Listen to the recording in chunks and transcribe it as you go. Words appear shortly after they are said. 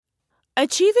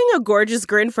Achieving a gorgeous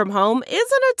grin from home isn't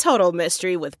a total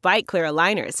mystery with Byte Clear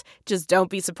aligners. Just don't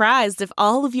be surprised if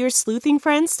all of your sleuthing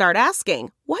friends start asking,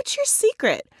 "What's your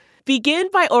secret?" Begin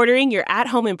by ordering your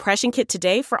at-home impression kit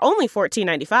today for only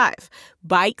 $14.95.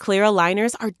 Byte Clear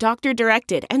aligners are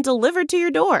doctor-directed and delivered to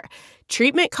your door.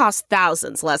 Treatment costs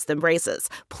thousands less than braces.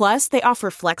 Plus, they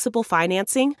offer flexible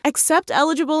financing, accept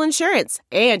eligible insurance,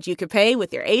 and you can pay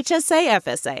with your HSA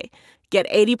FSA. Get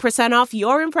 80% off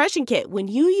your impression kit when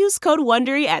you use code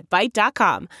WONDERY at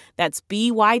Byte.com. That's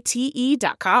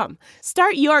BYTE.com.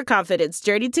 Start your confidence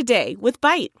journey today with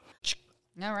Byte.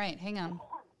 All right, hang on.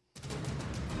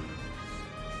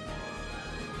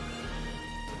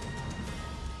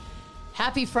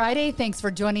 Happy Friday. Thanks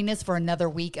for joining us for another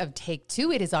week of Take Two.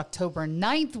 It is October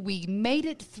 9th. We made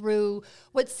it through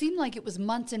what seemed like it was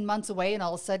months and months away, and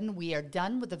all of a sudden we are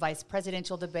done with the vice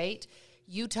presidential debate.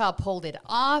 Utah pulled it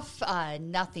off.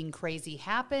 Nothing crazy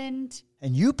happened.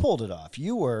 And you pulled it off.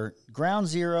 You were ground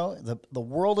zero. The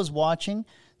world is watching.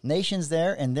 Nation's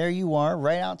there, and there you are,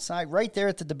 right outside, right there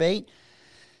at the debate.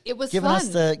 It was giving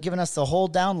fun. Giving us the whole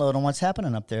download on what's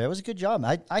happening up there. It was a good job.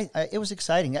 It was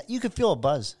exciting. You could feel a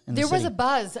buzz in the city. There was a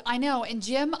buzz. I know. And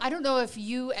Jim, I don't know if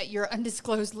you at your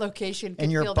undisclosed location could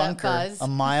feel bunker, that buzz. A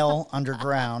mile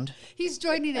underground. He's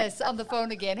joining us on the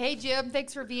phone again. Hey, Jim.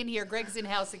 Thanks for being here. Greg's in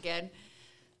house again.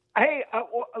 Hey,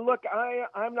 look,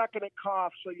 I'm not going to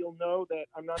cough, so you'll know that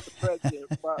I'm not the president.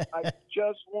 But I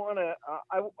just want to,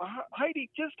 Heidi,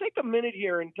 just take a minute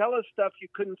here and tell us stuff you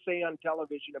couldn't say on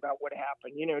television about what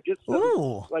happened. You know, just some,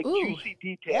 juicy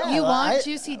details. You want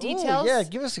juicy details? Yeah,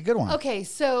 give us a good one. Okay,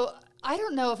 so I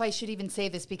don't know if I should even say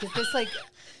this because this,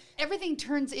 everything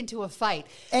turns into a fight.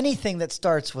 Anything that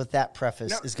starts with that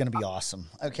preface is going to be awesome.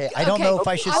 Okay, I don't know if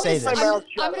I should say this. I'm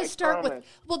going to start with,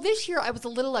 this year I was a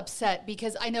little upset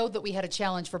because I know that we had a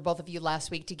challenge for both of you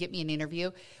last week to get me an interview,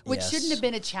 which shouldn't have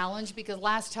been a challenge because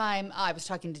last time I was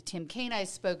talking to Tim Kaine, I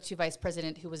spoke to Vice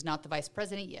President who was not the Vice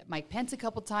President yet, Mike Pence a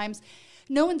couple times.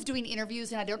 No one's doing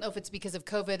interviews, and I don't know if it's because of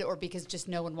COVID or because just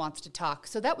no one wants to talk.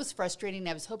 So that was frustrating.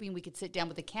 I was hoping we could sit down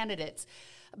with the candidates.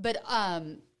 But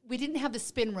we didn't have the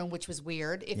spin room, which was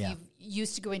weird if you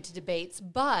used to go into debates.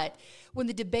 But when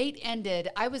the debate ended,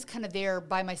 I was kind of there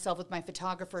by myself with my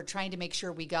photographer trying to make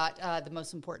sure we got the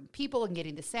most important people and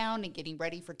getting the sound and getting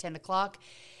ready for 10 o'clock.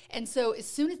 And so as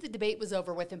soon as the debate was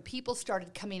over with and people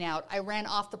started coming out, I ran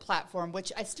off the platform,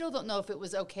 which I still don't know if it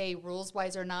was okay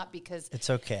rules-wise or not because it's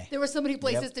okay. There were so many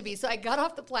places to be. So I got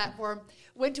off the platform,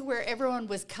 went to where everyone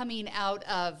was coming out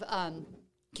of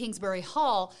Kingsbury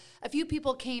Hall. A few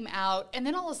people came out, and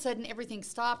then all of a sudden everything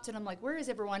stopped, and I'm like, where is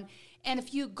everyone? And a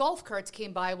few golf carts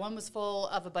came by. One was full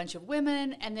of a bunch of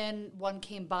women, and then one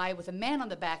came by with a man on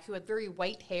the back who had very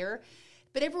white hair.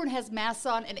 But everyone has masks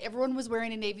on, and everyone was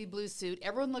wearing a navy blue suit.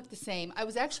 Everyone looked the same. I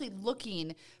was actually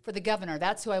looking for the governor.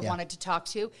 That's who I wanted to talk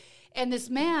to. And this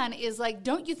man is like,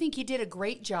 don't you think he did a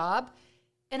great job?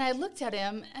 And I looked at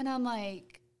him, and I'm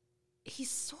like, he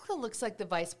sort of looks like the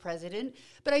vice president,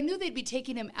 but I knew they'd be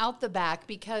taking him out the back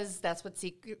because that's what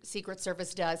Secret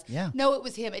Service does. Yeah. No, it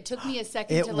was him. It took me a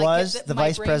second it to was get the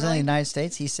vice president of the United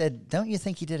States. He said, don't you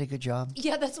think he did a good job?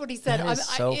 Yeah, that's what he said. That is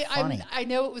so funny. I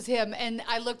know it was him. And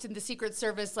I looked and the Secret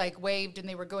Service waved and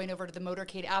they were going over to the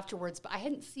motorcade afterwards, but I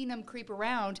hadn't seen him creep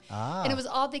around. And it was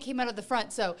odd they came out of the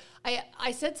front. So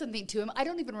I said something to him. I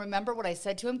don't even remember what I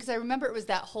said to him because I remember it was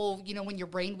that whole, when your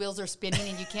brain wheels are spinning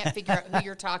and you can't figure out who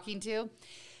you're talking to.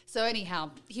 So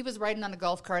anyhow, he was riding on a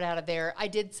golf cart out of there. I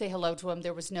did say hello to him.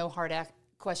 There was no hard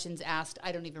questions asked.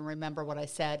 I don't even remember what I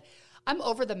said. I'm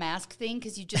over the mask thing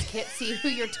because you just can't see who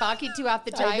you're talking to half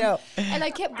the time. I know. And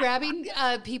I kept grabbing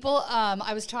people.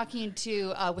 I was talking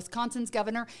to Wisconsin's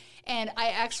governor, and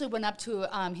I actually went up to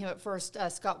him at first,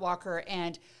 Scott Walker,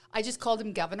 and I just called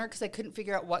him governor because I couldn't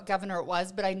figure out what governor it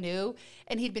was, but I knew,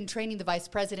 and he'd been training the vice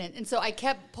president. And so I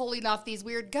kept pulling off these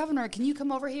weird, governor, can you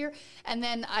come over here? And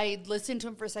then I listened to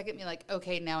him for a second and be like,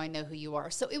 okay, now I know who you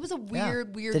are. So it was a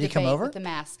weird Did he debate come over? with the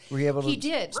mask. Were you able to He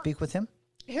did. speak with him?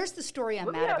 Here's the story I'm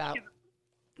Let me mad ask about. you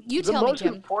You tell me, The Jim.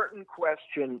 most important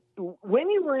question, when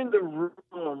you were in the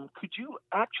room, could you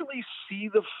actually see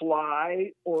the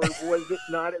fly, or was it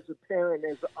not as apparent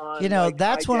as on...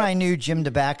 that's when I knew Jim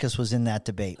DeBacchus was in that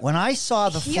debate. When I saw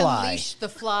the He fly... unleashed the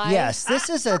fly. Yes, this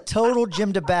is a total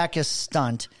Jim DeBacchus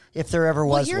stunt, if there ever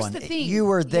was here's one. the thing. You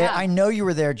were there. Yeah. I know you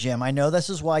were there, Jim. I know this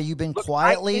is why you've been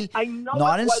quietly, I know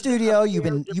not it in wasn't studio. a You've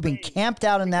fair been debate camped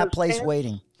out in that because place Pence-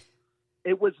 waiting.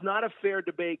 It was not a fair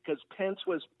debate because Pence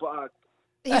was bugged.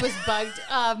 He was bugged.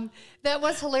 That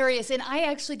was hilarious. And I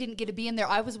actually didn't get to be in there.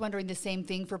 I was wondering the same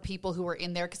thing for people who were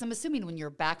in there because I'm assuming when you're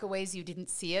back a ways, you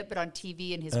didn't see it. But on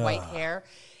TV and his white hair,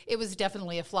 it was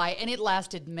definitely a fly, and it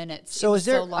lasted minutes. So is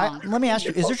there? so long. Let me ask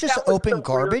you: is there just open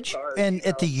garbage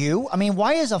at the U? I mean,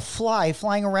 why is a fly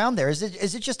flying around there? Is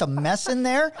it just a mess in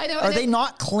there? I know. Are they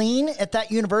not clean at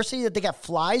that university that they got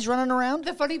flies running around?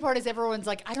 The funny part is everyone's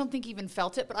like, I don't think even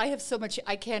felt it, but I have so much.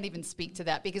 I can't even speak to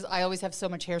that because I always have so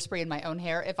much hairspray in my own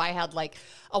hair. If I had like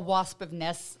a wasp of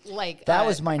nests, like that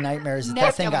was my nightmare. Is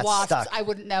that thing got wasps, stuck? I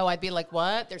wouldn't know. I'd be like,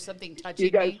 what? There's something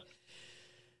touching me.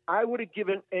 I would have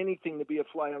given anything to be a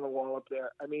fly on the wall up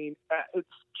there. I mean, it's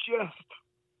just.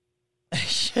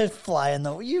 Should fly in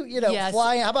the Yes.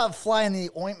 fly. How about fly in the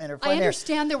ointment or fly I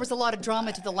understand there was a lot of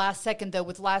drama to the last second though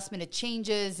with last minute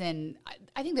changes, and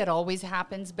I think that always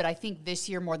happens, but I think this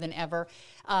year more than ever.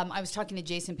 I was talking to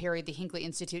Jason Perry at the Hinckley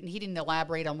Institute, and he didn't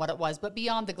elaborate on what it was, but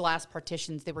beyond the glass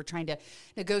partitions, they were trying to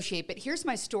negotiate. But here's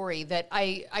my story that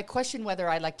I question whether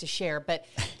I'd like to share, but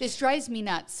this drives me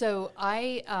nuts. So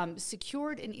I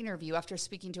secured an interview after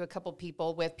speaking to a couple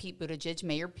people with Pete Buttigieg,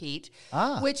 Mayor Pete,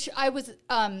 which I was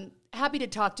happy to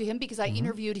talk to him because I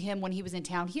interviewed him when he was in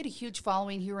town. He had a huge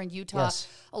following here in Utah. Yes.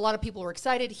 A lot of people were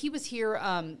excited. He was here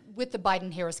with the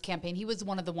Biden-Harris campaign. He was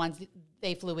one of the ones that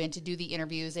they flew in to do the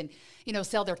interviews and,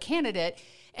 sell their candidate.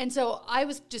 And so I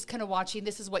was just kind of watching.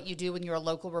 This is what you do when you're a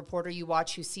local reporter. You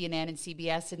watch who CNN and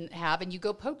CBS and you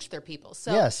go poach their people.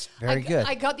 So yes, very good.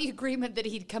 I got the agreement that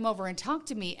he'd come over and talk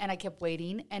to me, and I kept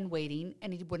waiting, and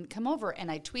he wouldn't come over.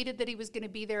 And I tweeted that he was going to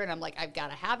be there, and I'm like, I've got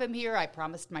to have him here. I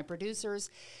promised my producers.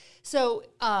 So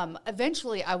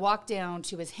eventually I walked down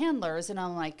to his handlers and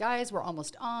I'm like, guys, we're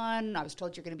almost on. I was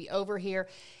told you're going to be over here.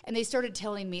 And they started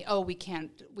telling me, oh, we can't,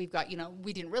 we've got,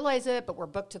 we didn't realize it, but we're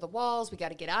booked to the walls. We got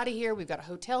to get out of here. We've got a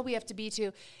hotel we have to be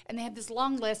to. And they had this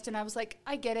long list. And I was like,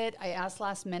 I get it. I asked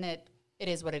last minute. It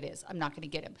is what it is. I'm not going to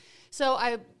get him. So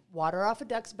I water off a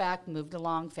duck's back, moved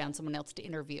along, found someone else to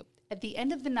interview. At the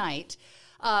end of the night,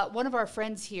 one of our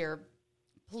friends here,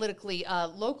 politically,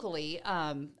 locally,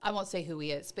 I won't say who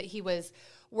he is, but he was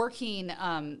working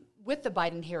with the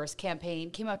Biden-Harris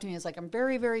campaign, came up to me and was like, I'm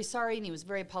very, very sorry, and he was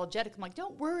very apologetic. I'm like,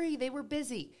 don't worry, they were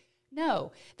busy.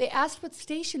 No, they asked what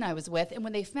station I was with, and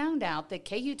when they found out that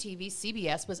KUTV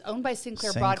CBS was owned by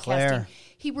Sinclair Broadcasting,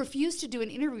 he refused to do an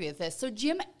interview with us. So,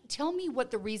 Jim, tell me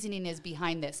what the reasoning is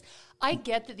behind this. I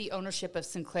get that the ownership of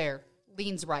Sinclair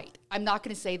leans right. I'm not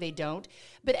going to say they don't.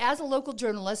 But as a local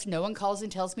journalist, no one calls and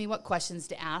tells me what questions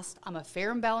to ask. I'm a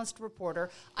fair and balanced reporter.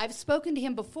 I've spoken to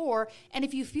him before. And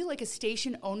if you feel like a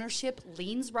station ownership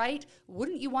leans right,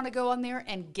 wouldn't you want to go on there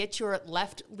and get your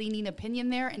left-leaning opinion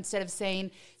there instead of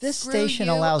saying, this station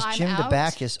allows Jim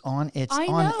DeBacchus on air.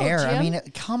 Jim. I mean,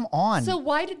 come on. So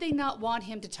why did they not want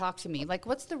him to talk to me? Like,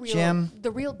 what's the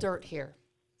real dirt here?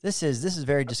 This is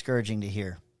very discouraging to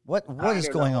hear. What is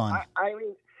going on? I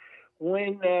mean,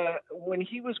 when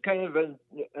he was kind of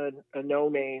a no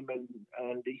name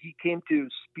and he came to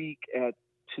speak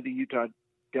to the Utah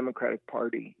Democratic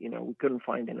Party, we couldn't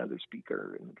find another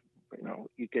speaker, and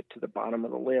you get to the bottom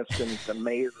of the list, and the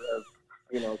mayor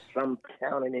of some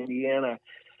town in Indiana,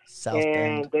 South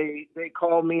Bend. They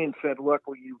called me and said, look,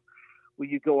 will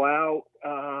you go out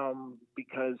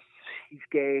because he's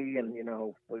gay, and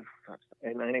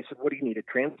and I said, what do you need, a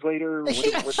translator?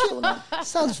 What's going on?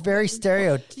 Sounds very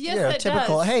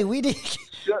stereotypical. Hey, we did.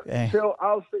 So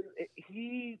I'll say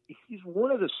he's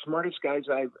one of the smartest guys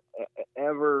I've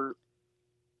ever.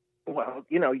 Well,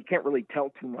 you can't really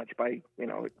tell too much by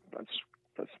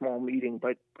a small meeting,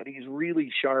 but he's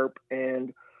really sharp,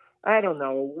 and I don't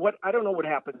know what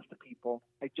happens to people.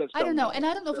 I don't know. And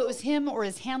I don't know if it was him or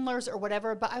his handlers or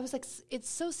whatever, but I was like, it's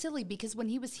so silly because when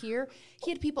he was here,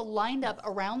 he had people lined up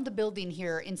around the building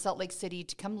here in Salt Lake City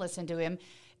to come listen to him.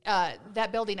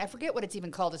 That building, I forget what it's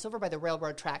even called. It's over by the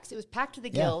railroad tracks. It was packed to the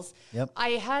gills. Yep. I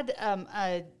had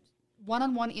a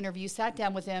one-on-one interview, sat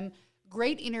down with him.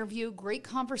 Great interview, great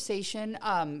conversation.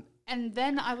 And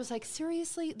then I was like,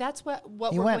 seriously, that's what we're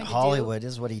going to do? He went Hollywood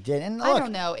is what he did. And look, I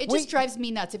don't know. It just drives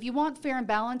me nuts. If you want fair and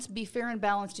balanced, be fair and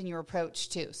balanced in your approach,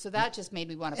 too. So that just made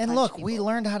me want to punch people. We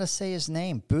learned how to say his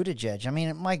name, Buttigieg. I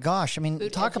mean, my gosh. I mean,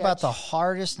 Buttigieg. Talk about the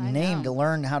hardest name to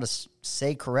learn how to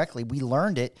say correctly. We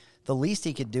learned it. The least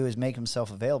he could do is make himself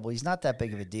available. He's not that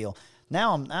big of a deal.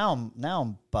 Now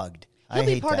I'm bugged. He'll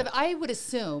be part of. I would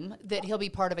assume that he'll be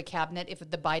part of a cabinet if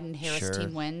the Biden-Harris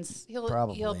team wins.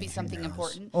 He'll be something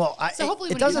important. Well, so hopefully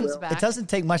when he comes back, it doesn't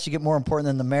take much to get more important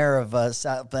than the mayor of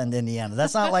South Bend, Indiana.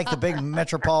 That's not like the big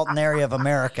metropolitan area of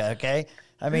America. Okay,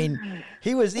 I mean,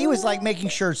 he was like making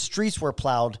sure streets were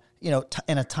plowed,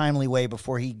 in a timely way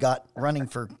before he got running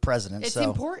for president. It's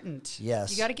important.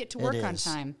 Yes, you got to get to work on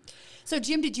time. So,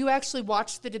 Jim, did you actually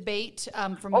watch the debate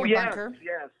from your bunker?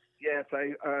 Yes.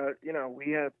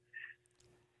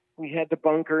 We had the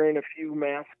bunker and a few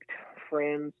masked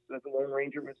friends. The Lone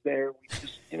Ranger was there. We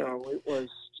just,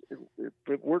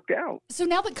 it worked out. So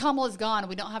now that Kamala's gone,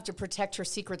 we don't have to protect her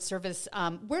Secret Service.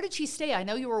 Where did she stay? I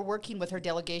know you were working with her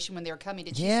delegation when they were coming.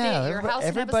 Did she stay at your house?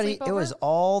 Everybody, and have a sleepover? it was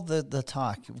all the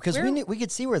talk because we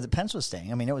could see where the Pence was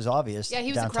staying. I mean, it was obvious. Yeah, he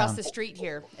was downtown. across the street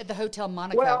here at the Hotel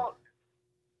Monaco.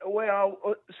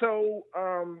 So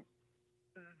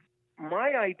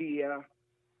my idea,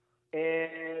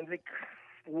 and it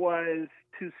was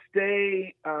to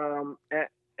stay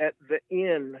at the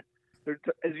inn.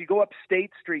 As you go up State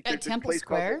Street, at Temple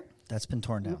Square. That's been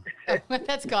torn down. Oh,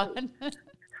 that's gone.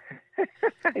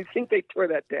 I think they tore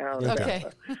that down. Okay.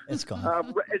 It's gone.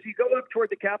 As you go up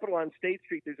toward the Capitol on State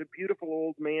Street, there's a beautiful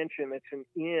old mansion that's an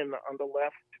inn on the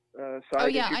left side. Oh,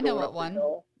 yeah, I know what one.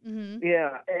 Mm-hmm.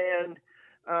 Yeah, and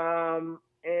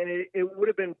it would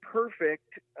have been perfect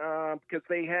because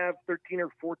they have 13 or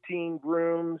 14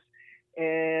 rooms,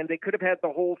 and they could have had the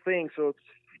whole thing. So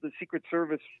the Secret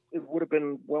Service, it would have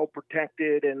been well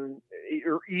protected and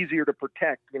easier to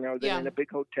protect, than in a big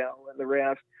hotel and the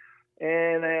rest.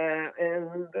 And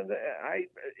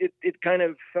it kind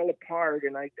of fell apart,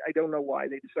 and I don't know why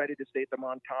they decided to stay at the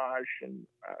Montage, and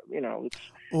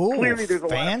clearly there's a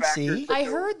lot of factors. I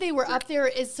heard they were up there.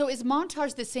 Is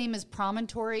Montage the same as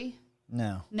Promontory?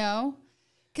 No.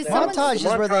 Because Montage is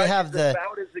where they have the.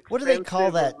 What do they call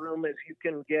that room as you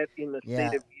can get in the state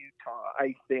of Utah?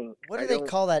 I think. What do they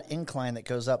call that incline that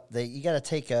goes up? You got to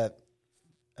take a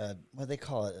what do they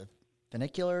call it? A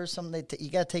funicular or something?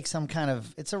 You got to take some kind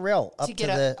of. It's a rail up to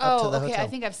the hotel. I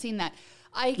think I've seen that.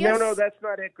 I guess. No, that's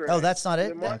not it, Greg. Oh, that's not it.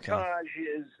 The Montage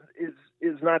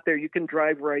is not there. You can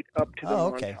drive right up to the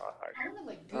Montage. I'm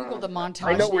gonna Google the Montage.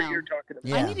 I know now. where you're talking about.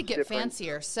 Yeah. I need to get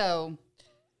fancier. So.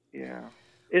 Yeah.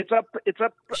 It's up.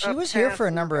 She was here for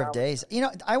a number of days.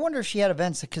 I wonder if she had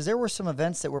events because there were some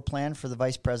events that were planned for the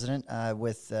vice president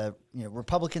with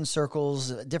Republican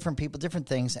circles, different people, different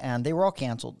things, and they were all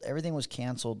canceled. Everything was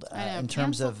canceled in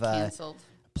terms of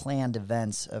planned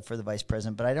events for the vice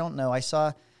president. But I don't know. I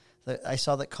saw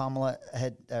that Kamala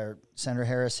or Senator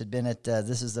Harris had been at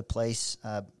This Is the Place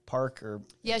park or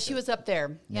she was up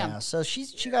there. Yeah. So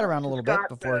she got around a little bit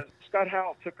before. Scott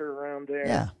Howell took her around there.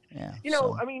 Yeah.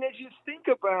 I mean, as you think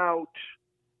about,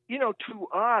 to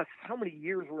us, how many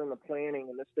years were in the planning,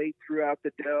 and the state threw out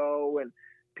the dough, and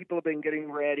people have been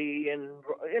getting ready, and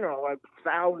like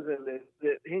 1,000,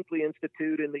 the Hinckley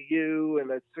Institute and the U and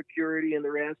the security and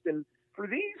the rest, and for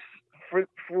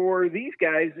these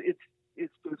guys,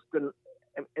 it's just been.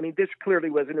 I mean, this clearly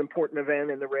was an important event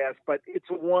and the rest, but it's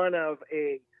one of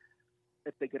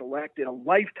if they get elected, a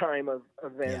lifetime of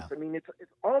events. Yeah. I mean, it's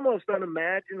almost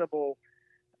unimaginable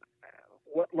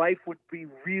what life would be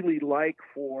really like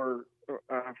for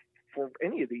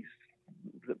any of these,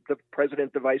 the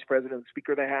president, the vice president, the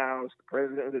Speaker of the House, the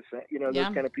president of the Senate,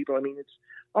 those kind of people. I mean, it's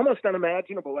almost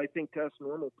unimaginable, I think, to us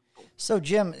normal people. So,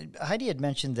 Jim, Heidi had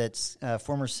mentioned that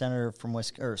former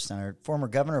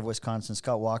governor of Wisconsin,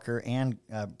 Scott Walker, and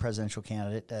presidential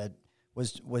candidate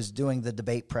was doing the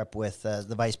debate prep with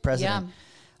the vice president.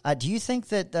 Yeah. Do you think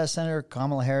that Senator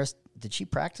Kamala Harris, did she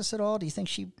practice at all? Do you think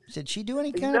did she do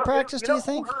any kind of practice? Do you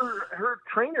think her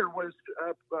trainer was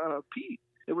Pete?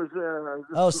 It was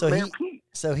Pete.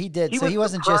 So he did. So he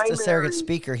wasn't just a surrogate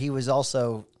speaker. He was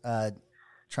also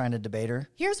trying to debate her.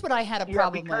 Here's what I had a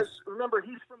problem with. Remember,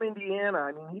 he's from Indiana.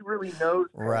 I mean, he really knows.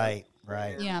 Right.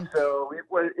 Yeah. So it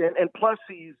was, and plus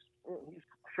he's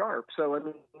sharp. So I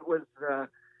mean,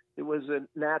 it was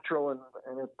a natural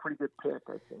and a pretty good pick,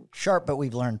 I think. Sharp, but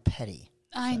we've learned petty.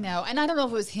 I know. And I don't know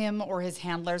if it was him or his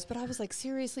handlers, but I was like,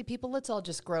 seriously, people, let's all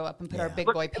just grow up and put our big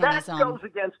boy panties on. That goes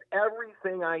against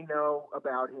everything I know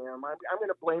about him. I'm going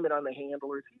to blame it on the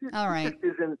handlers. He just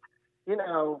isn't,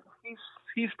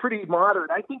 he's pretty modern.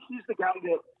 I think he's the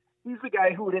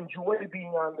guy who would enjoy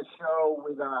being on the show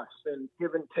with us and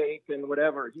give and take and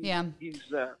whatever.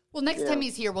 Well, next time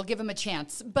he's here, we'll give him a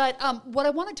chance. But what I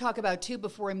want to talk about, too,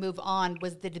 before we move on,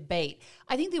 was the debate.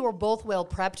 I think they were both well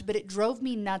prepped, but it drove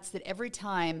me nuts that every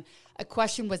time a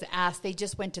question was asked, they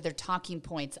just went to their talking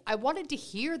points. I wanted to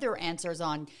hear their answers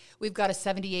on, we've got a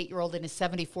 78-year-old and a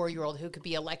 74-year-old who could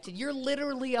be elected. You're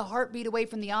literally a heartbeat away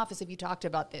from the office if you talked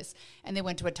about this. And they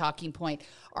went to a talking point.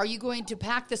 Are you going to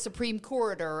pack the Supreme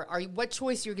Court, or what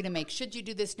choice you're going to make? Should you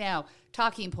do this now?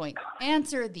 Talking point.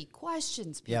 Answer the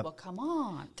questions, people. Yep. Come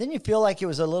on. Didn't you feel like it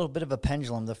was a little bit of a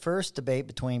pendulum? The first debate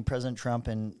between President Trump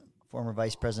and former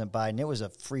Vice President Biden, it was a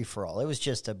free-for-all. It was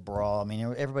just a brawl. I mean,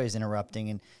 everybody's interrupting.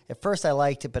 And at first I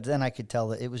liked it, but then I could tell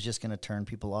that it was just going to turn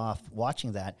people off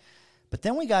watching that. But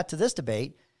then we got to this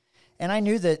debate, and I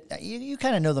knew that you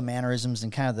kind of know the mannerisms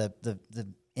and kind of the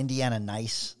Indiana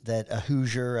nice that a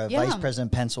Hoosier, Vice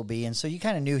President Pence will be. And so you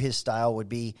kind of knew his style would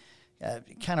be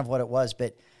kind of what it was.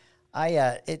 But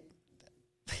it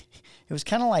was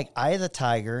kind of like Eye of the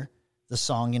Tiger, the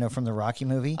song, from the Rocky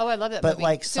movie. Oh, I love that but movie.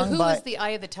 Like so who was the Eye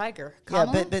of the Tiger?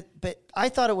 Kamala? Yeah, but I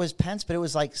thought it was Pence, but it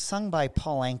was like sung by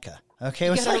Paul Anka. Okay,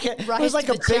 it was like a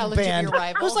big band.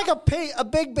 It was like a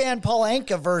big band Paul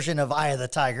Anka version of Eye of the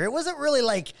Tiger. It wasn't really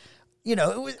like, it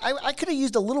was. I could have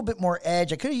used a little bit more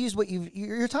edge. I could have used what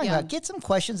you're talking about. Get some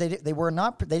questions. They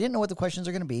didn't know what the questions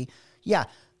are going to be. Yeah,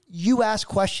 you ask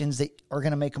questions that are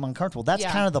going to make them uncomfortable. That's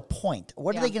kind of the point.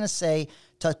 What are they going to say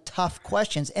to tough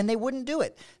questions? And they wouldn't do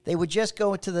it. They would just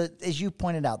go to as you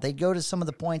pointed out, they'd go to some of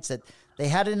the points that they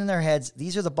had it in their heads.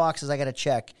 These are the boxes I got to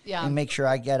check and make sure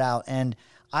I get out. And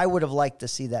I would have liked to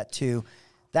see that too.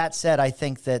 That said, I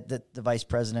think that the vice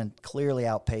president clearly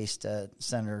outpaced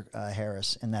Senator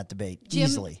Harris in that debate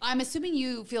easily. I'm assuming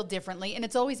you feel differently, and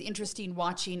it's always interesting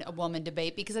watching a woman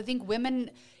debate because I think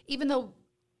women, even though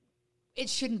it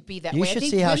shouldn't be that way. You should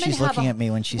see how she's looking at me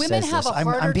when she says this.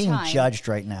 I'm being judged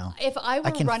right now. If I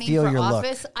were running for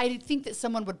office, I think that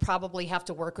someone would probably have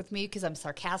to work with me because I'm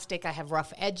sarcastic. I have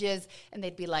rough edges. And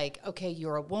they'd be like, okay,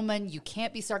 you're a woman. You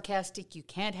can't be sarcastic. You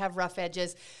can't have rough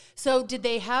edges. So did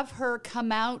they have her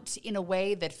come out in a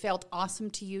way that felt awesome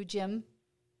to you, Jim?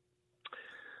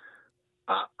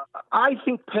 I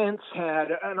think Pence had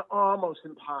an almost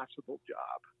impossible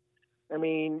job. I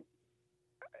mean,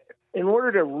 in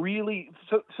order to really,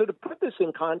 so to put this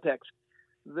in context,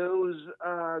 those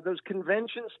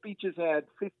convention speeches had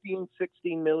 15,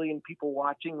 16 million people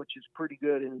watching, which is pretty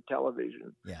good in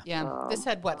television. Yeah. This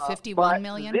had what, 51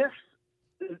 million?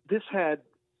 This had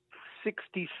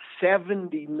 60,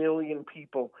 70 million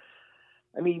people.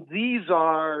 I mean, these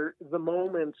are the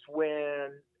moments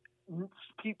when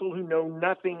people who know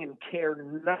nothing and care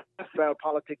nothing about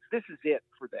politics, this is it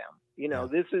for them.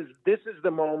 This is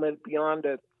the moment beyond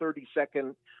a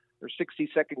 30-second or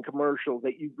 60-second commercial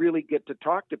that you really get to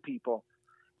talk to people.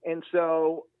 And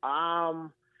so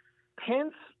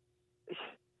Pence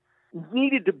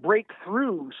needed to break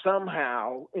through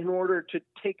somehow in order to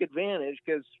take advantage,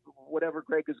 because whatever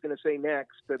Greg is going to say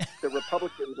next, that the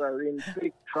Republicans are in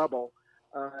big trouble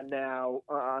now,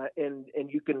 and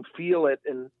you can feel it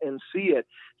and see it.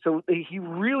 So he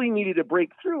really needed to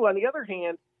break through. On the other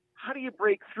hand, how do you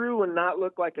break through and not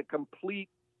look like a complete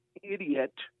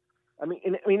idiot? I mean,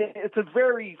 it's a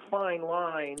very fine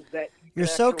line that you're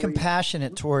so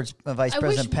compassionate towards Vice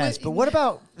President Pence. But what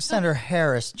about Senator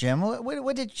Harris, Jim?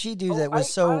 What did she do that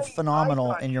was so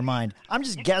phenomenal in your mind? I'm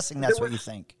just guessing that's what you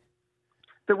think.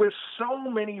 There was so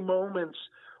many moments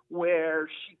where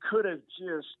she could have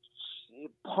just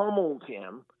pummeled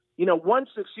him. Once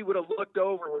if she would have looked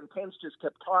over when Pence just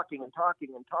kept talking and talking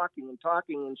and talking and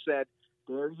talking and said,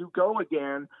 "There you go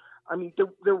again." I mean,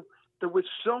 there was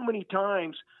so many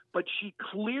times, but she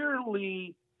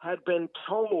clearly had been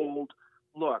told,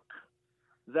 look,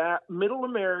 that middle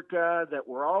America that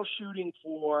we're all shooting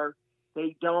for,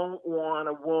 they don't want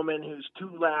a woman who's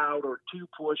too loud or too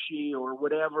pushy or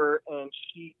whatever. And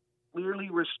she clearly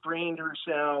restrained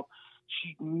herself.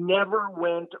 She never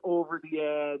went over the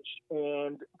edge,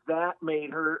 and that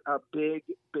made her a big,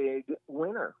 big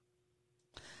winner.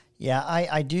 Yeah,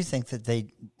 I do think that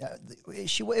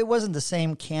it wasn't the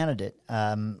same candidate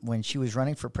when she was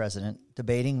running for president,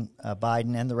 debating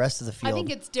Biden and the rest of the field. I think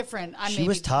it's different. She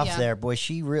was tough there, boy.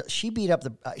 She beat up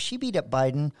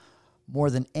Biden more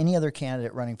than any other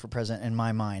candidate running for president in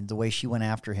my mind. The way she went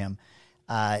after him.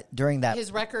 During that,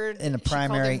 his record in the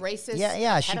primary, she called him racist,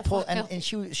 yeah, she pulled, and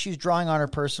she was drawing on her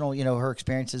personal, her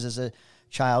experiences as a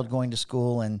child going to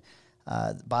school, and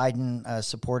Biden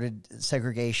supported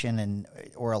segregation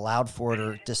or allowed for it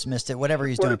or dismissed it, whatever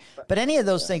he's doing. But any of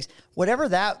those things, whatever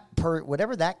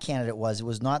that candidate was, it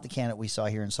was not the candidate we saw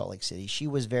here in Salt Lake City. She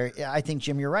was I think,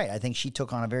 Jim, you're right. I think she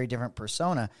took on a very different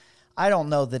persona. I don't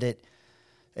know that it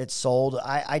sold.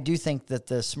 I do think that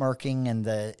the smirking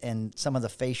and some of the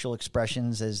facial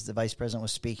expressions as the vice president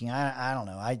was speaking, I don't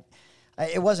know.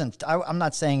 It wasn't. I'm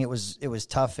not saying it was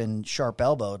tough and sharp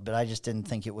elbowed, but I just didn't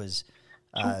think it was.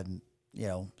 I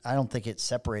don't think it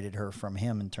separated her from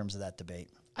him in terms of that debate.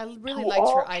 I really liked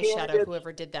her eyeshadow,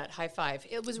 whoever did that. High five.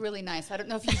 It was really nice. I don't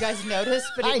know if you guys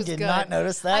noticed, but it was good. I did not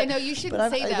notice that. I know, you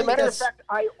shouldn't say that. As a matter of fact,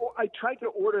 I tried to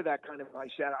order that kind of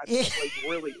eyeshadow. I was like,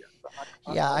 really?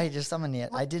 I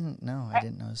didn't know. I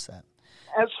didn't notice that.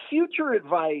 As future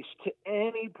advice to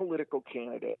any political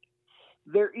candidate,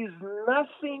 there is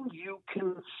nothing you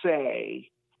can say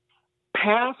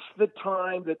past the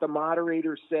time that the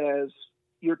moderator says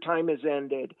your time has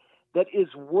ended that is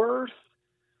worth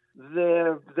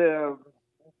the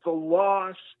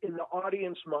loss in the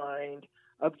audience mind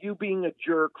of you being a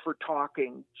jerk for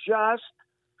talking. Just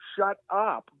shut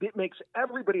up. It makes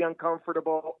everybody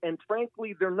uncomfortable. And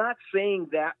frankly, they're not saying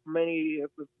that many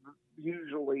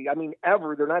usually. I mean,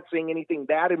 ever. They're not saying anything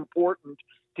that important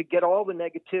to get all the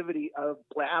negativity of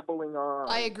blabbling on.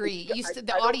 I agree.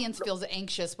 The audience feels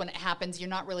anxious when it happens. You're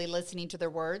not really listening to their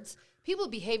words. People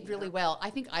behaved really well. I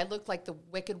think I looked like the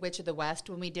Wicked Witch of the West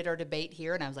when we did our debate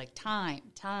here, and I was like, time.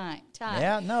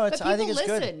 Yeah, no, I think it's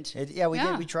listened. Good. We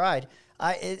did. We tried.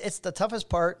 It's the toughest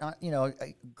part,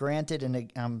 granted,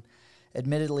 and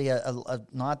admittedly,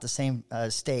 not the same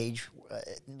stage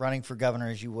running for governor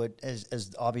as you would,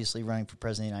 as obviously running for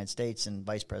president of the United States and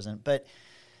vice president, but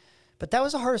that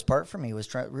was the hardest part for me,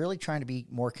 was really trying to be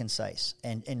more concise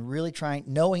and really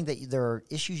knowing that there are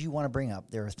issues you want to bring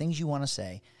up, there are things you want to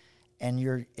say, and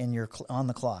you're on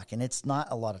the clock, and it's not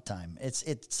a lot of time. It's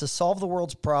to solve the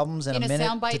world's problems in a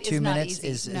minute to 2 minutes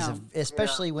is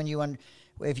especially when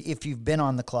if you've been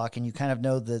on the clock and you kind of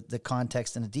know the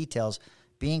context and the details.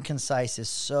 Being concise is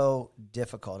so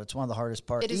difficult. It's one of the hardest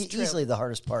parts. It is easily the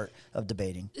hardest part of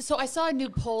debating. So I saw a new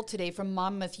poll today from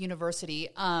Monmouth University,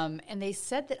 and they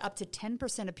said that up to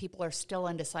 10% of people are still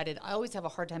undecided. I always have a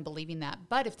hard time believing that.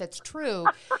 But if that's true,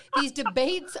 these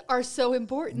debates are so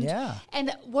important. Yeah.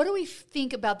 And what do we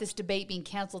think about this debate being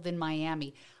canceled in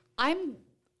Miami?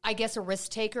 I guess a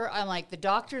risk taker. I'm like, the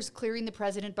doctor's clearing the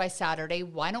president by Saturday.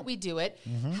 Why don't we do it?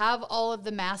 Mm-hmm. Have all of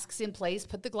the masks in place,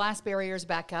 put the glass barriers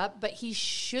back up, but he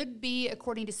should be,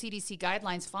 according to CDC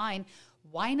guidelines, fine.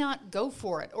 Why not go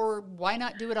for it? Or why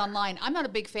not do it online? I'm not a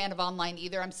big fan of online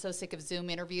either. I'm so sick of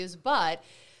Zoom interviews, but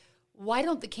why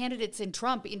don't the candidates in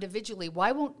Trump individually,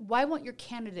 why won't your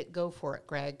candidate go for it,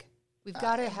 Greg? We've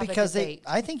got to have a debate.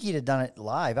 I think he'd have done it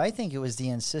live. I think it was the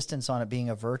insistence on it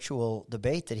being a virtual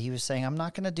debate that he was saying, I'm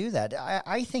not going to do that.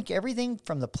 I think everything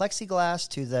from the plexiglass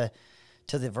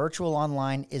to the virtual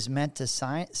online is meant to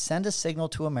send a signal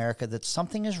to America that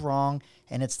something is wrong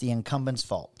and it's the incumbent's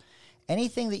fault.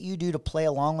 Anything that you do to play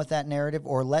along with that narrative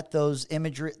or let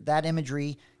that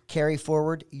imagery carry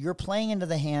forward, you're playing into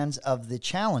the hands of the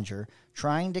challenger,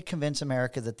 trying to convince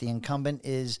America that the incumbent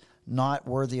is not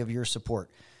worthy of your support.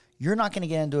 You're not going to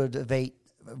get into a debate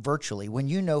virtually when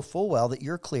you know full well that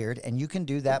you're cleared and you can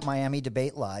do that Miami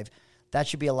debate live. That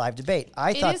should be a live debate.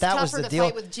 I thought that was the deal. It is tougher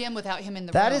to fight with Jim without him in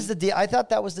the room. That is the deal. I thought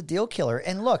that was the deal killer.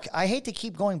 And look, I hate to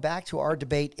keep going back to our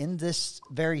debate in this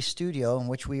very studio in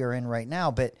which we are in right now,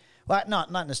 but not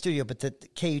in the studio, but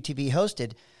that KUTV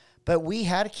hosted. But we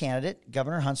had a candidate,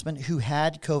 Governor Huntsman, who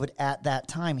had COVID at that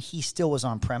time. He still was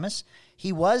on premise.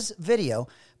 He was video,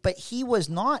 but he was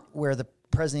not where the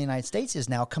President of the United States is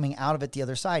now, coming out of it the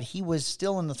other side. He was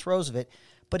still in the throes of it,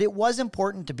 but it was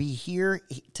important to be here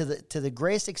to the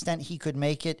greatest extent he could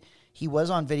make it. He was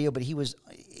on video, but he was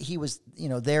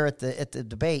there at the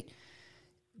debate.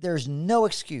 There's no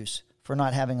excuse for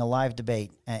not having a live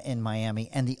debate in Miami,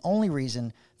 and the only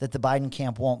reason that the Biden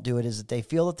camp won't do it is that they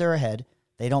feel that they're ahead.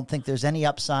 They don't think there's any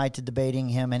upside to debating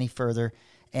him any further,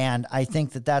 and I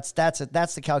think that's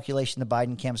the calculation the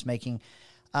Biden camp's making.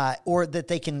 Or that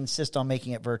they can insist on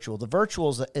making it virtual. The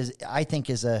virtual I think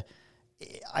it's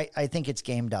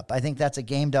gamed up. I think that's a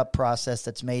gamed up process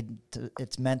it's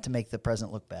meant to make the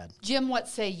president look bad. Jim, what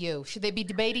say you? Should they be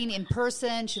debating in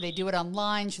person? Should they do it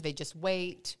online? Should they just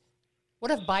wait?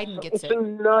 What if Biden gets it?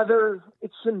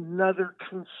 It's another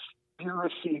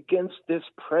conspiracy against this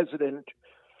president.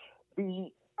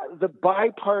 The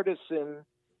bipartisan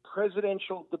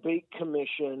Presidential Debate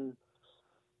Commission.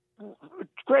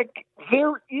 Greg,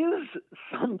 there is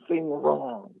something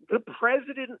wrong. The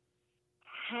president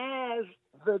has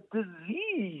the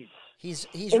disease. He's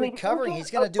recovering.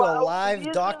 He's going to do a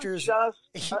live doctor's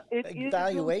evaluation. It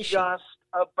isn't just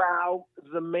about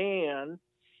the man.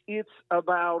 It's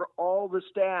about all the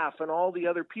staff and all the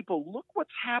other people. Look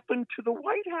what's happened to the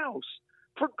White House.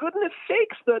 For goodness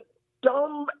sakes, the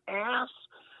dumb-ass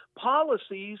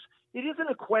policies. It isn't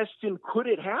a question, could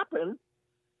it happen?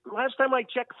 Last time I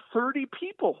checked, 30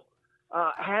 people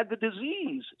had the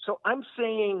disease. So I'm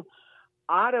saying,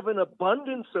 out of an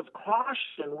abundance of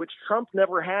caution, which Trump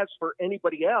never has for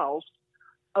anybody else,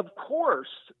 of course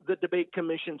the debate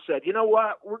commission said, you know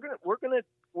what,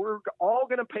 we're all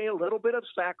gonna pay a little bit of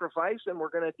sacrifice, and we're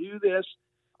gonna do this.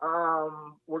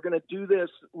 We're gonna do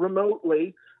this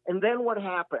remotely. And then what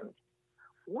happened?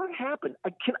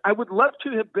 I would love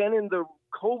to have been in the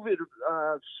COVID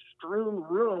strewn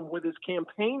room with his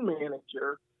campaign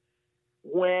manager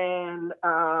when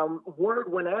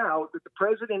word went out that the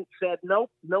president said, nope,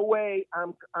 no way,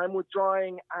 I'm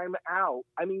withdrawing, I'm out.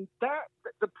 I mean, that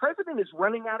the president is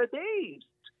running out of days.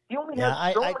 He only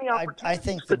has so many opportunities. I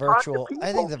think the virtual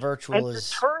is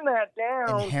to turn that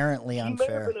down inherently unfair.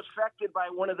 He may have been affected by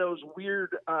by one of those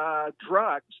weird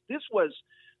drugs. This was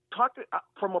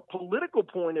from a political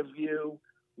point of view.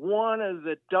 One of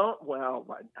the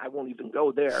I won't even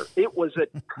go there. It was a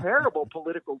terrible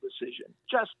political decision,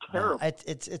 just terrible.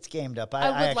 It's gamed up.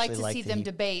 I would like to see them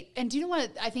debate. And do you know what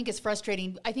I think is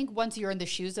frustrating? I think once you're in the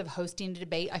shoes of hosting a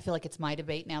debate, I feel like it's my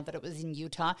debate now that it was in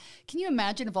Utah. Can you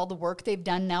imagine of all the work they've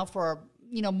done now for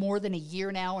more than a year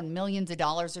now, and millions of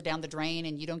dollars are down the drain,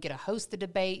 and you don't get to host the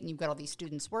debate, and you've got all these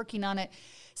students working on it.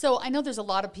 So I know there's a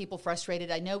lot of people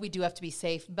frustrated. I know we do have to be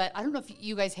safe, but I don't know if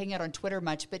you guys hang out on Twitter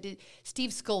much, but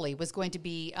Steve Scully was going to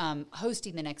be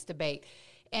hosting the next debate.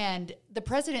 And the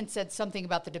president said something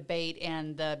about the debate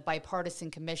and the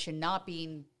bipartisan commission not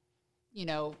being,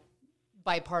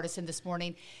 bipartisan this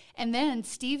morning. And then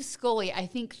Steve Scully, I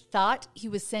think, thought he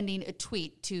was sending a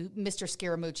tweet to Mr.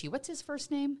 Scaramucci. What's his first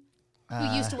name? Who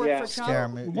used to work for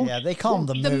Trump? Yeah, they call him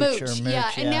the Mooch.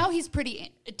 And now he's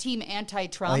pretty team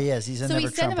anti-Trump. Oh, he is. He's he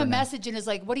sent him a message and is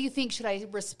like, what do you think? Should I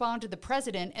respond to the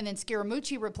president? And then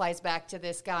Scaramucci replies back to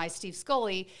this guy, Steve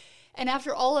Scully. And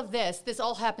after all of this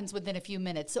all happens within a few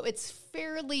minutes. So it's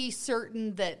fairly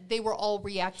certain that they were all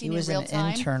reacting in real time. He was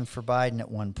an intern for Biden at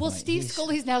one point. Well, Steve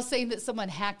Scully's now saying that someone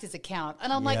hacked his account.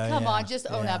 And I'm come on, just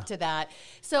own up to that.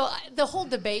 So the whole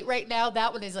debate right now,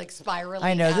 that one is like spiraling.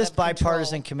 I know out this of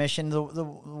bipartisan control. commission, the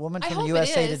woman from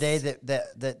USA Today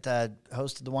that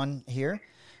hosted the one here,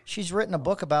 she's written a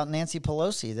book about Nancy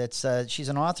Pelosi. That's she's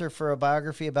an author for a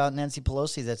biography about Nancy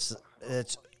Pelosi that's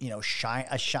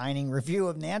a shining review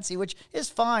of Nancy, which is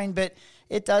fine, but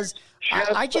it does.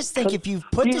 I just think if you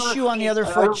put the shoe on the other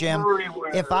foot, Jim,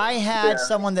 if I had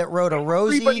someone that wrote a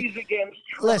rosy,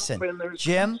 listen,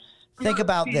 Jim, think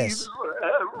about this.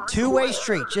 Two-way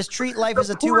street. Just treat life as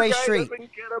a two-way street.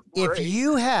 If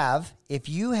you have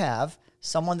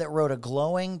someone that wrote a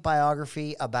glowing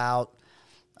biography about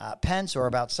Pence or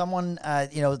about someone,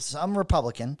 some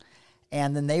Republican,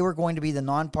 and then they were going to be the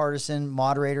nonpartisan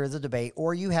moderator of the debate,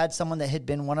 or you had someone that had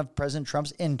been one of President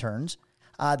Trump's interns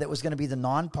that was going to be the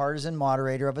nonpartisan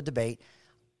moderator of a debate,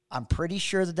 I'm pretty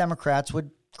sure the Democrats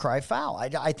would cry foul.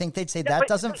 I think they'd say that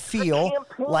doesn't feel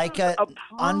like an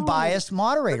unbiased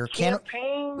moderator.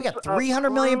 We got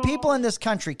 300 million people in this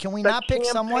country. Can we not pick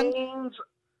someone?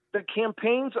 The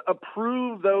campaigns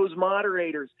approve those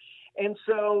moderators. And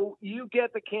so you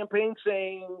get the campaign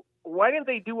saying, why didn't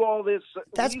they do all this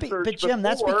research But Jim,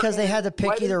 that's because they had to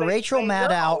pick either Rachel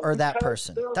Maddow or that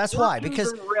person. That's why,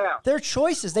 because their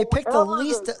choices. They picked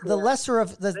the lesser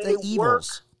of the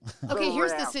evils. Okay,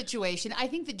 here's the situation. I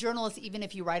think the journalists, even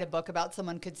if you write a book about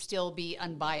someone, could still be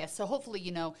unbiased. So hopefully,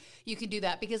 you can do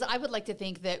that, because I would like to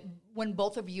think that when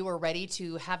both of you are ready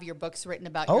to have your books written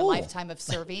about your lifetime of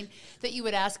serving, that you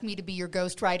would ask me to be your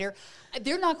ghostwriter.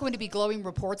 They're not going to be glowing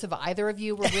reports of either of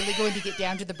you. We're really going to get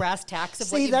down to the brass tacks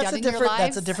of what you've done in your lives.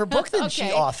 That's a different book than she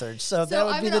authored, so that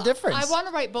would be the difference. I want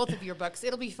to write both of your books.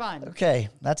 It'll be fun. Okay,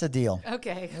 that's a deal.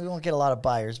 Okay. We won't get a lot of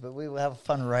buyers, but we will have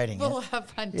fun writing it. We'll have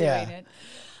fun doing it.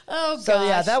 Oh, gosh. So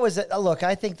yeah, that was it. Look,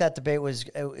 I think that debate was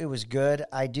good.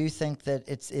 I do think that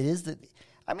it is the.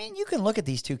 I mean, you can look at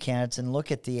these two candidates and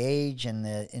look at the age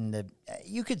and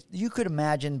you could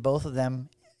imagine both of them.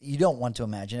 You don't want to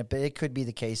imagine it, but it could be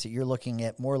the case that you're looking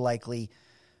at more likely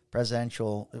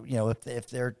presidential.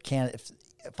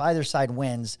 If either side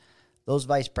wins, those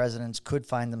vice presidents could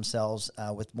find themselves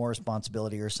with more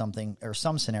responsibility or something, or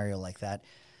some scenario like that.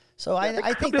 So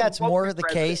I think that's more the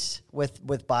case with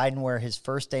Biden, where his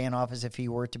first day in office, if he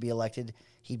were to be elected,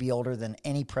 he'd be older than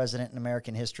any president in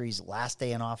American history's last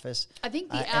day in office. I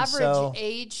think the average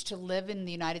age to live in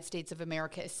the United States of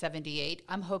America is 78.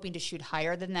 I'm hoping to shoot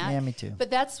higher than that. Yeah, me too.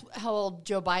 But that's how old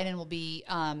Joe Biden will be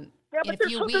in a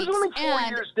few weeks. There's only 4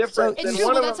 years difference. It's true.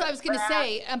 Well, that's what I was going to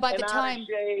say. And by the time,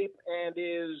 shape and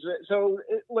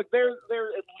look, they're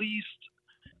at least.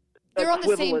 They're on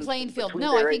the same playing field.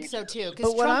 No, I think so too.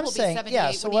 Because Trump will be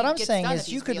 78 so when what he I'm gets saying done is if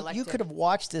he's you could have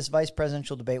watched this vice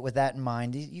presidential debate with that in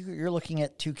mind. You're looking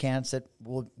at two candidates that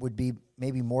would be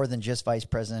maybe more than just vice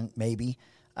president, maybe.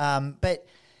 But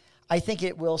I think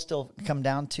it will still come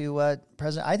down to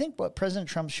president. I think what President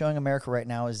Trump's showing America right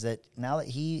now is that now that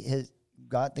he has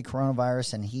got the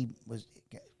coronavirus and he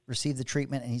received the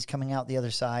treatment and he's coming out the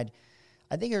other side,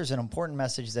 I think there's an important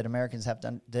message that Americans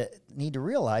need to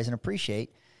realize and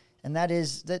appreciate. And that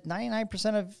is that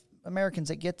 99% of Americans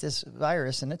that get this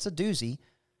virus, and it's a doozy,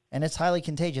 and it's highly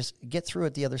contagious, get through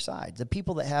it the other side. The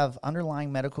people that have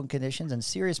underlying medical conditions and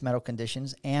serious medical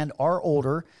conditions and are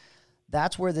older,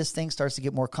 that's where this thing starts to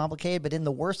get more complicated. But in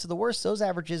the worst of the worst, those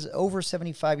averages over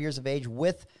 75 years of age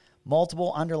with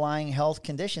multiple underlying health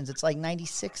conditions, it's like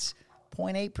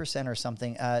 96.8% or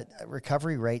something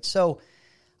recovery rate. So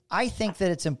I think that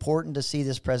it's important to see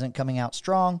this president coming out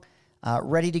strong,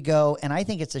 ready to go. And I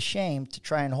think it's a shame to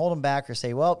try and hold him back or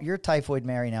say, well, you're Typhoid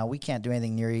Mary now. We can't do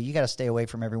anything near you. You got to stay away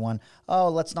from everyone. Oh,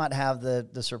 let's not have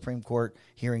the Supreme Court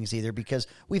hearings either, because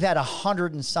we've had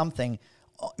 100 and something,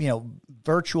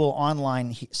 virtual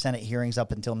online Senate hearings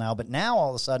up until now. But now all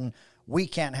of a sudden we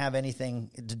can't have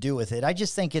anything to do with it. I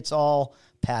just think it's all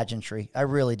pageantry. I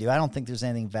really do. I don't think there's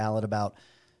anything valid about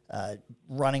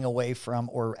running away from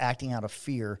or acting out of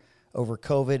fear over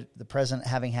COVID, the president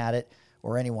having had it,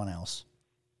 or anyone else.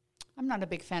 I'm not a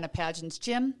big fan of pageants.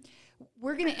 Jim,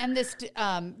 we're going to end this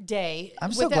day.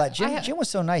 I'm so glad. Jim was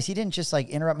so nice. He didn't just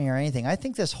interrupt me or anything. I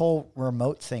think this whole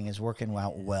remote thing is working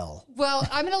out well. Well,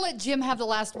 I'm going to let Jim have the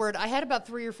last word. I had about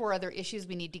 3 or 4 other issues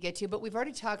we need to get to, but we've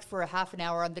already talked for a half an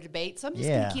hour on the debate. So I'm just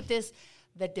going to keep this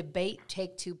the Debate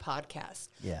Take Two podcast.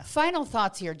 Yeah. Final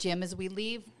thoughts here, Jim, as we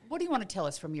leave. What do you want to tell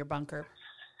us from your bunker?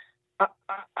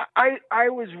 I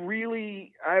was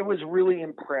really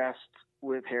impressed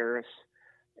with Harris.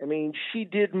 I mean, she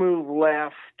did move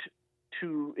left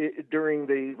during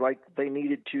they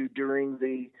needed to during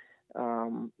the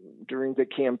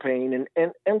campaign.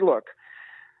 And look,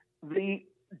 the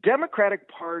Democratic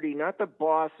Party, not the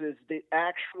bosses, the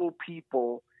actual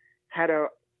people had a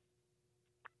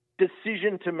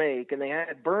decision to make, and they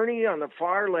had Bernie on the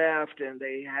far left, and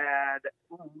they had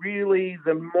really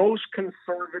the most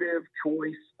conservative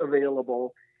choice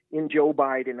available in Joe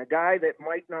Biden, a guy that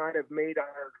might not have made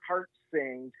our hearts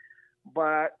sing,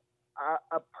 but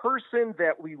a person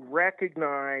that we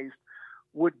recognized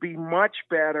would be much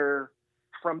better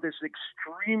from this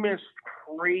extremist,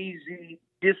 crazy,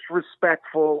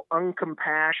 disrespectful,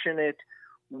 uncompassionate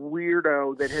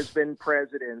weirdo that has been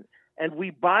president. And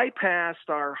we bypassed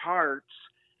our hearts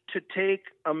to take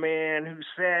a man who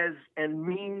says and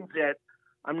means that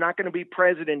I'm not going to be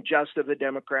president just of the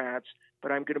Democrats,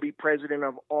 but I'm going to be president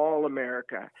of all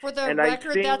America. For the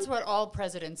record, that's what all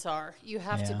presidents are. You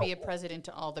have to be a president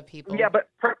to all the people. Yeah, but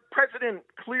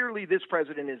clearly this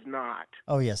president is not.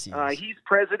 Oh, yes, he is. He's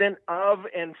president of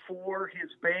and for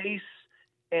his base.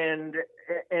 And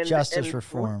justice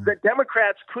reform. The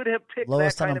Democrats could have picked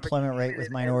lowest that kind unemployment rate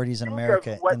with minorities in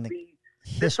America in the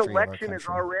history of our country. This election is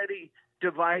already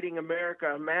dividing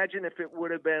America. Imagine if it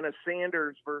would have been a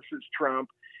Sanders versus Trump.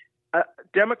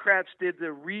 Democrats did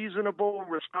the reasonable,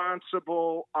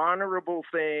 responsible, honorable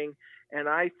thing, and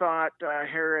I thought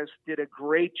Harris did a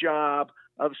great job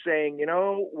of saying,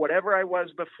 whatever I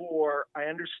was before, I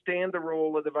understand the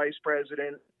role of the vice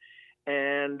president.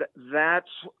 And that's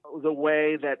the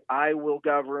way that I will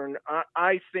govern.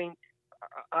 I think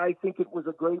it was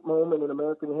a great moment in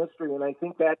American history, and I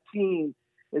think that team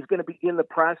is going to begin the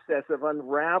process of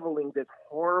unraveling this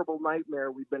horrible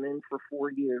nightmare we've been in for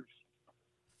 4 years.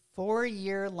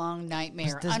 4-year-long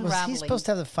nightmare. Unraveling. Was he supposed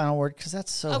to have the final word? Because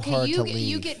that's so hard to leave.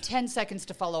 You get 10 seconds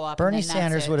to follow up. Bernie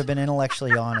Sanders would have been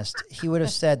intellectually honest. He would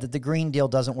have said that the Green Deal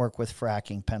doesn't work with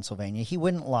fracking Pennsylvania. He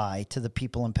wouldn't lie to the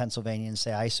people in Pennsylvania and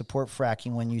say, I support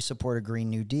fracking when you support a Green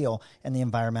New Deal and the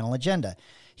environmental agenda.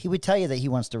 He would tell you that he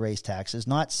wants to raise taxes,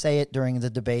 not say it during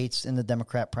the debates in the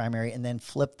Democrat primary and then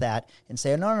flip that and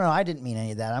say, no, I didn't mean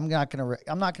any of that. I'm not going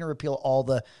to repeal all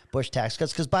the Bush tax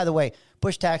cuts because, by the way,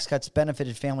 Bush tax cuts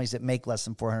benefited families that make less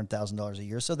than $400,000 a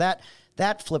year. So that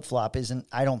flip-flop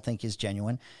I don't think is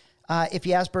genuine. If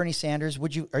you ask Bernie Sanders, are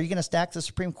you going to stack the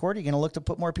Supreme Court? Are you going to look to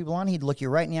put more people on? He'd look you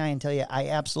right in the eye and tell you, I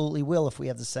absolutely will if we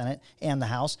have the Senate and the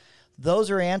House.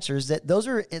 Those are answers I think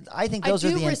those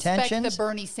are the intentions. I do respect the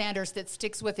Bernie Sanders that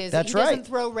sticks with his. That's he doesn't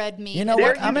throw red meat. You know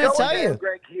what? I'm going to tell you.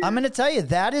 I'm going to tell you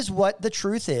that is what the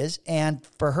truth is. And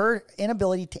for her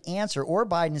inability to answer or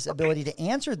Biden's ability to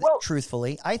answer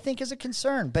truthfully, I think is a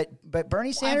concern. But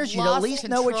Bernie Sanders, you'd at least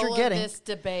know what you're getting. This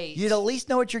debate. You'd at least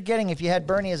know what you're getting if you had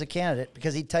Bernie as a candidate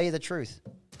because he'd tell you the truth.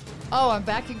 Oh, I'm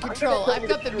back in control. I've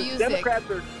got the music. Democrats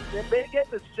if they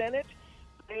get the Senate,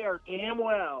 they are damn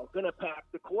well going to pack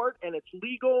the court, and it's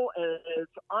legal, and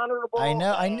it's honorable. I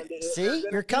know. See?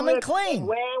 You're coming clean.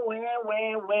 Wah.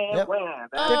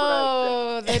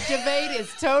 Oh, the debate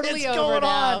is totally over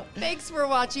now. Thanks for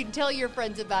watching. Tell your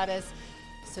friends about us.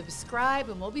 Subscribe,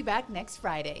 and we'll be back next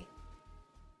Friday.